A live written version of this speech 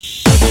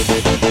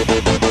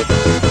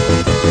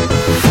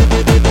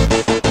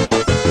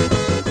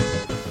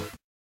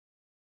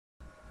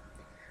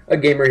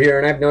AGamer here,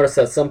 and I've noticed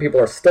that some people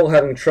are still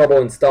having trouble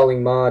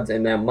installing mods,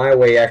 and that my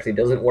way actually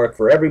doesn't work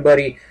for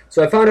everybody.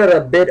 So I found out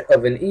a bit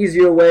of an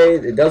easier way.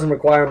 It doesn't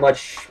require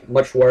much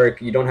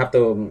work. You don't have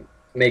to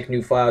make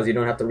new files. You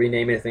don't have to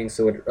rename anything.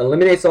 So it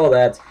eliminates all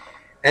that,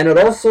 and it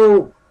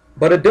also,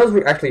 but it does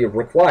actually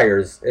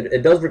requires.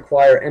 It does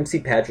require MC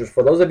patchers.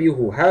 For those of you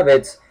who have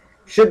it,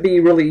 should be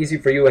really easy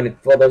for you, and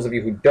for those of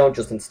you who don't,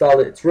 just install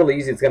it. It's really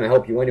easy. It's going to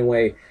help you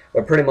anyway.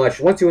 But pretty much,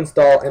 once you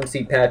install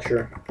MC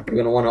Patcher, you're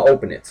going to want to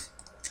open it.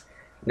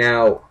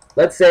 Now,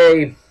 let's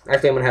say,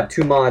 actually I'm going to have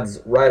two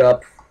mods right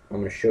up. I'm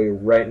going to show you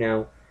right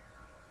now,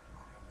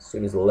 as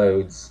soon as it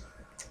loads.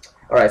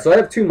 Alright, so I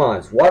have two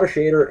mods, Water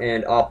Shader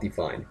and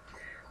Optifine.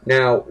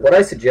 Now, what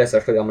I suggest,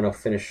 actually I'm going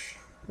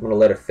to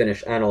let it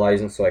finish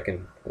analyzing so I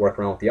can work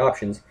around with the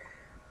options.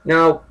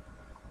 Now,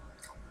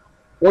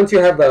 once you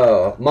have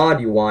the mod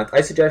you want,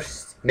 I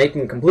suggest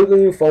making a completely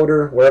new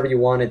folder wherever you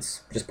want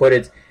it. Just put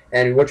it,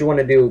 and what you want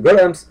to do, go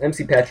to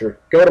MC Patcher,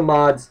 go to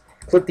mods,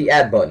 click the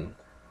add button.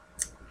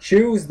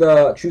 Choose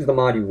the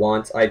mod you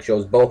want. I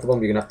chose both of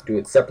them. You're gonna have to do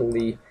it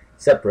separately,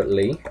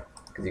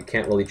 because you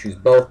can't really choose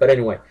both. But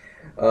anyway,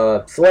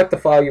 select the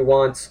file you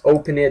want,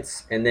 open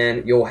it, and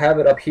then you'll have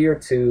it up here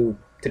to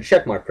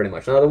checkmark pretty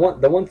much. Now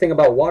the one thing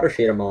about Water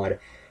Shader mod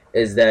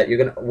is that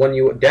when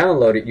you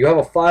download it, you have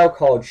a file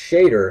called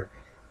shader.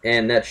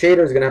 And that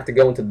shader is going to have to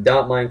go into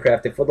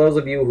 .minecraft. And for those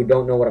of you who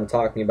don't know what I'm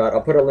talking about,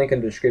 I'll put a link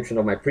in the description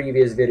of my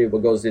previous video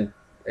that goes in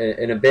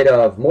a bit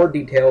of more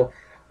detail.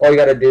 All you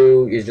got to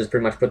do is just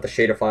pretty much put the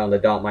shader file in the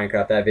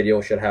 .minecraft. That video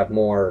should have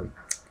more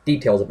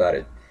details about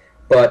it.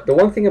 But the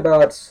one thing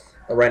about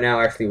right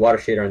now, actually, Water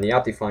Shader and the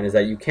Optifine is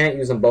that you can't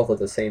use them both at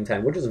the same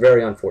time, which is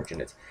very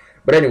unfortunate.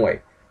 But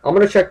anyway, I'm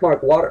going to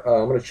checkmark Water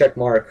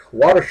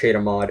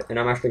Shader mod, and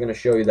I'm actually going to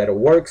show you that it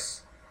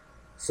works.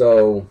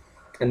 So,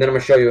 and then I'm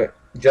going to show you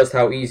just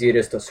how easy it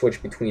is to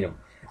switch between them.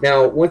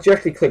 Now, once you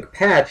actually click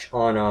patch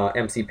on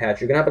MC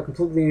Patcher, you're going to have a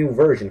completely new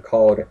version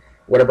called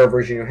whatever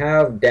version you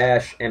have,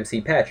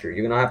 -MC Patcher.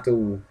 You're going to have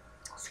to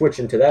switch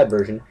into that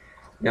version.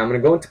 Now, I'm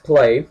going to go into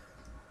play,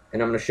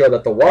 and I'm going to show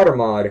that the water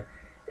mod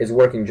is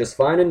working just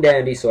fine and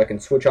dandy, so I can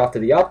switch off to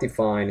the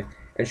Optifine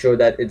and show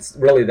that it's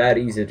really that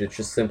easy to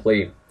just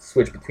simply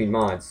switch between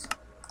mods.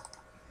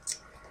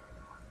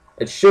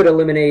 It should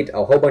eliminate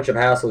a whole bunch of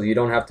hassles. You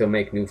don't have to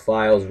make new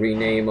files,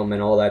 rename them,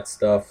 and all that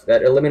stuff.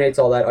 That eliminates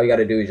all that. All you got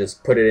to do is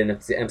just put it in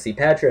MC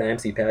Patcher, and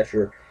MC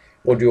Patcher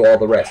will do all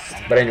the rest.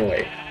 But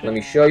anyway, let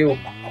me show you.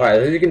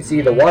 Alright, as you can see,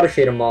 the Water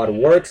Shader mod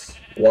works.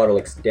 Water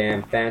looks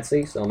damn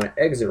fancy, so I'm going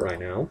to exit right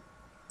now.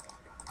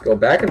 Go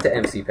back into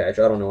MC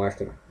Patcher. I don't know,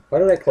 actually. Why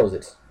did I close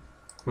it?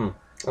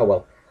 Oh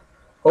well.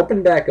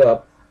 Open back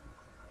up,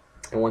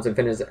 and once I'm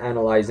finished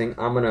analyzing,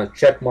 I'm going to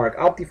check mark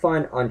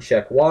Optifine,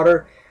 uncheck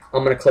Water.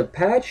 I'm going to click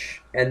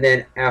patch, and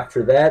then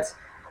after that,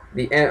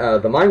 the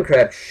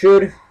Minecraft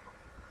should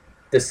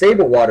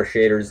disable water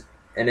shaders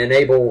and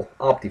enable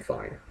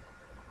Optifine.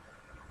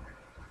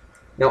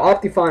 Now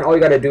Optifine, all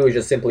you got to do is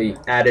just simply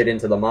add it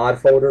into the mod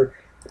folder,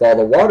 while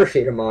the water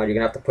shader mod, you're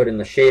going to have to put in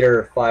the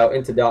shader file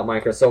into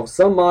 .minecraft. So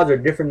some mods are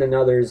different than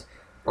others.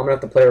 I'm going to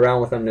have to play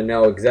around with them to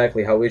know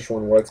exactly how each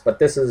one works, but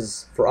this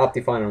is for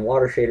Optifine and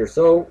water shader.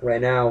 So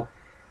right now,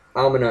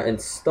 I'm going to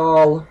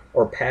install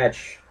or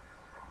patch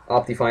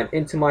Optifine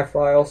into my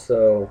file,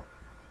 so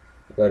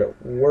let it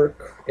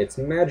work its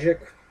magic.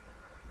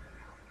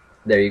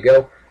 There you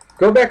go.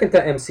 Go back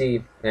into I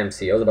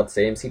was about to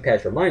say MC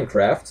Patcher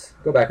Minecraft.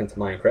 Go back into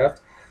Minecraft.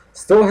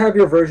 Still have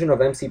your version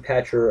of MC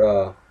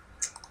Patcher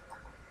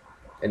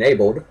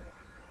enabled.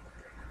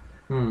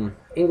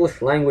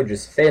 English language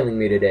is failing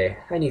me today.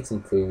 I need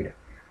some food.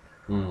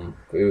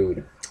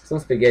 Food. Some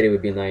spaghetti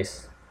would be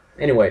nice.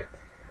 Anyway,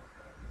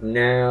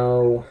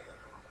 now,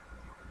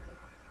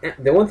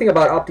 the one thing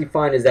about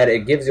Optifine is that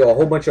it gives you a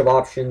whole bunch of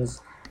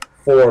options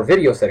for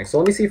video settings. So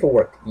let me see if it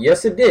worked.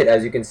 Yes, it did.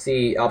 As you can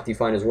see,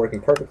 Optifine is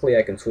working perfectly.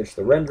 I can switch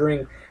the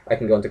rendering. I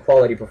can go into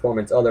quality,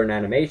 performance, other, and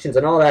animations,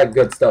 and all that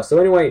good stuff. So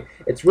anyway,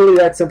 it's really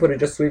that simple to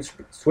just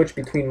switch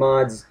between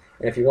mods.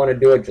 And if you want to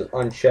do it, just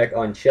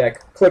uncheck,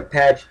 click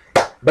patch.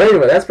 But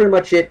anyway, that's pretty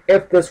much it.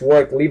 If this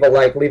worked, leave a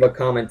like, leave a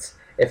comment.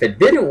 If it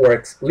didn't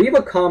work, leave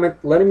a comment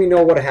letting me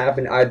know what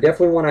happened. I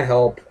definitely want to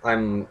help.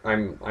 I'm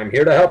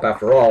here to help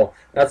after all.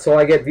 That's how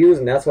I get views,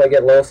 and that's why I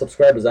get loyal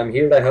subscribers. I'm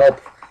here to help.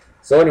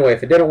 So anyway,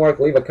 if it didn't work,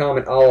 leave a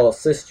comment. I'll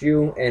assist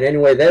you. And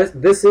anyway,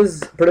 this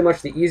is pretty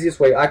much the easiest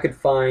way I could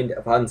find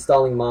of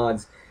installing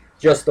mods.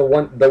 Just the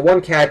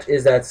one catch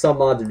is that some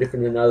mods are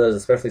different than others,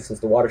 especially since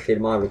the Water Shader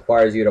mod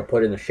requires you to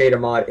put in the shader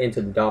mod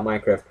into the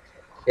 .minecraft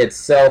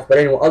itself. But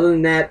anyway, other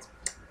than that,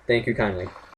 thank you kindly.